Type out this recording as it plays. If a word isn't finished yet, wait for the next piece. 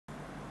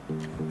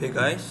Hey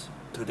guys,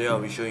 today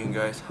I'll be showing you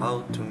guys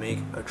how to make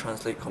a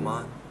translate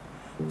command.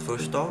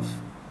 First off,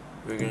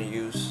 we're going to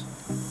use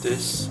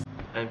this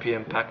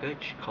npm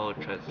package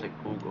called translate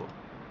Google.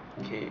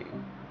 Okay,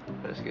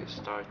 let's get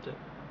started.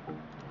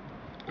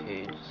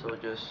 Okay, so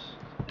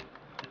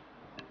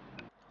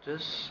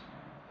just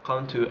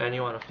come to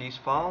any one of these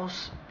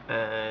files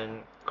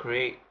and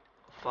create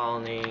a file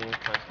named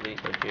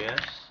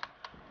translate.js.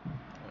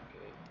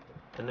 Okay,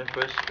 and then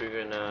first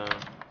we're gonna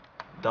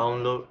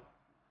download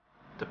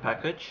the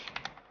package.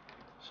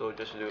 So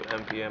just do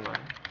npm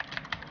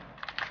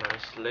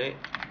translate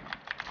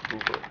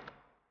Google.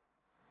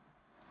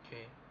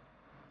 Okay,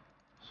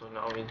 so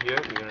now in here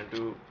we're gonna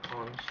do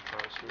const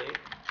translate.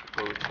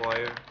 Will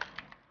require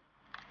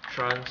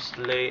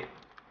translate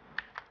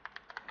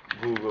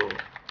Google.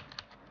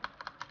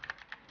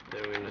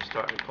 Then we're gonna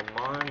start the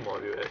command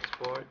module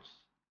exports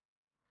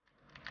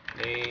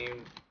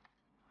name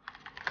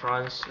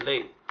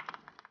translate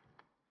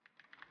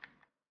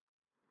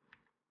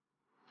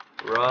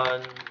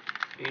run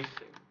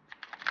async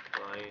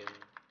client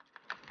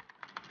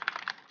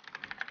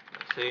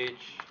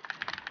message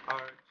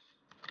args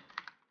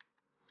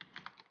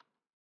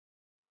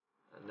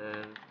and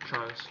then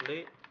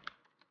translate.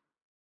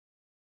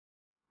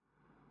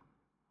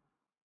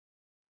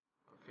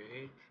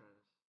 Okay,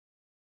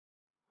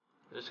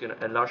 I'm just gonna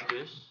enlarge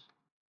this.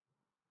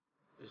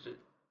 Is it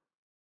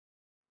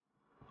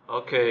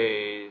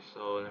okay?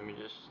 So let me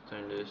just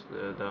turn this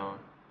down.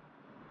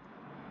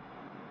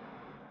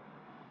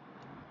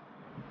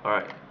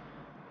 Alright,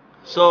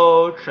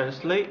 so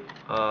translate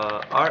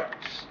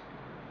args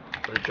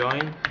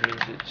join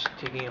means it's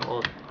taking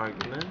all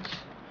arguments,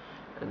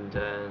 and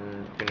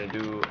then we're gonna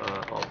do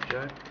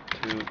object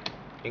to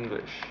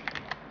English,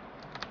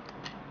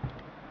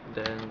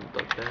 then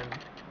 .then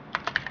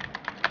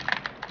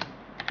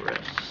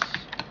rest,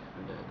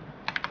 and then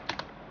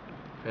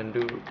can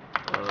do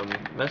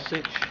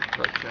message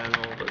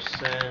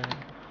channel.send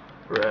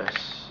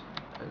rest,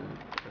 and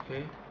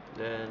okay,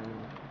 then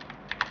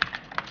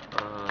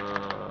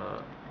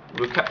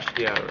we'll catch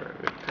the error.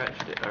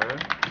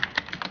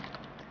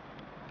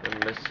 The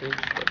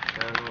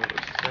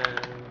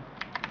message.channel.send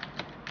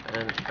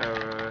an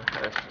error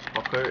has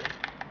occurred,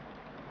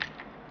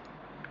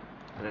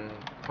 and then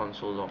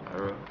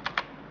console.error,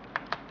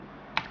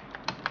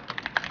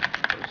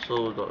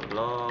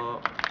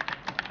 console.log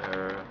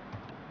error.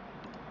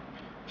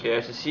 Okay,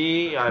 as you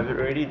see, I've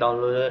already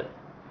downloaded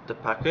the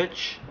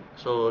package,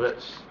 so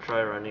let's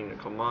try running the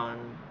command.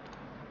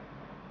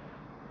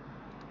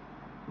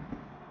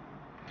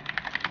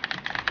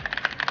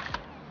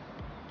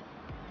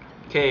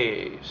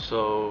 Okay,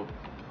 so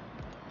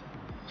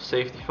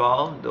save the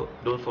file.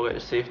 Don't forget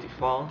to save the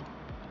file.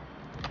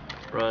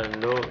 Run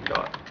node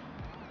dot.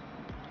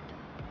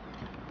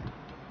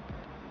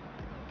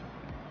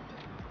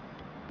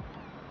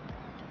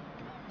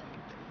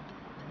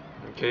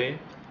 Okay,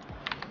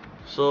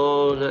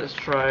 so let's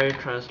try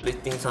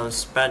translating some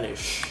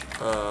Spanish.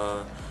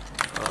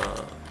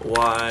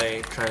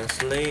 Y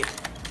translate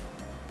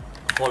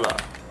hola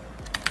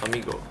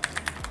amigo.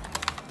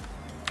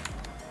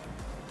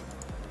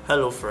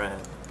 Hello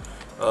friend.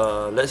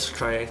 Let's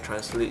try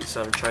translate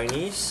some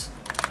Chinese.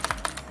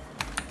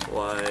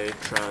 Y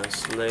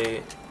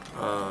translate.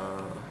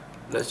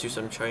 Let's use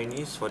some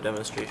Chinese for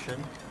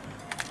demonstration.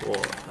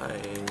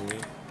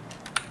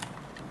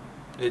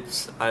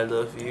 It's I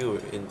love you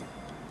in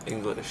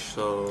English,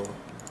 so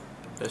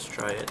let's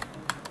try it.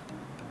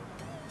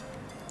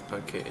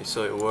 Okay,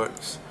 so it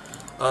works.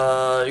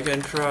 You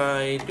can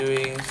try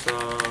doing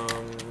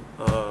some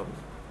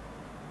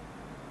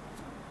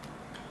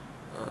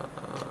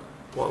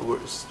what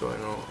words do I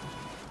know?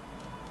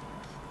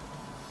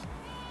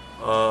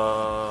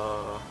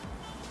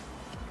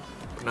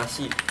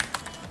 Nasi.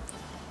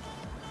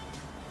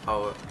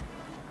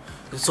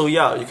 So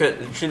yeah, you can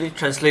literally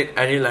translate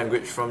any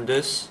language from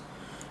this.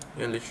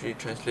 You can literally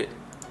translate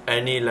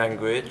any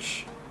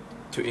language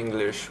to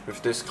English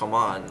with this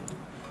command.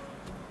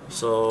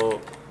 So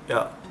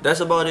yeah,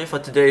 that's about it for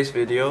today's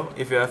video.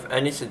 If you have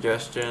any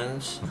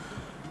suggestions,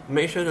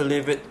 make sure to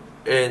leave it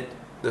in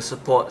the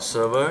support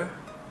server,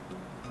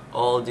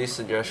 all these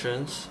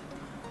suggestions.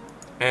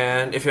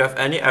 And if you have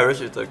any errors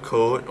with the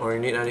code or you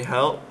need any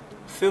help,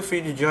 feel free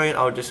to join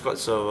our Discord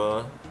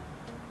server.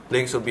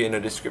 Links will be in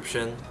the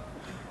description.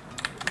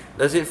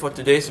 That's it for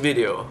today's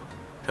video.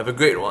 Have a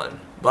great one.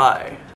 Bye.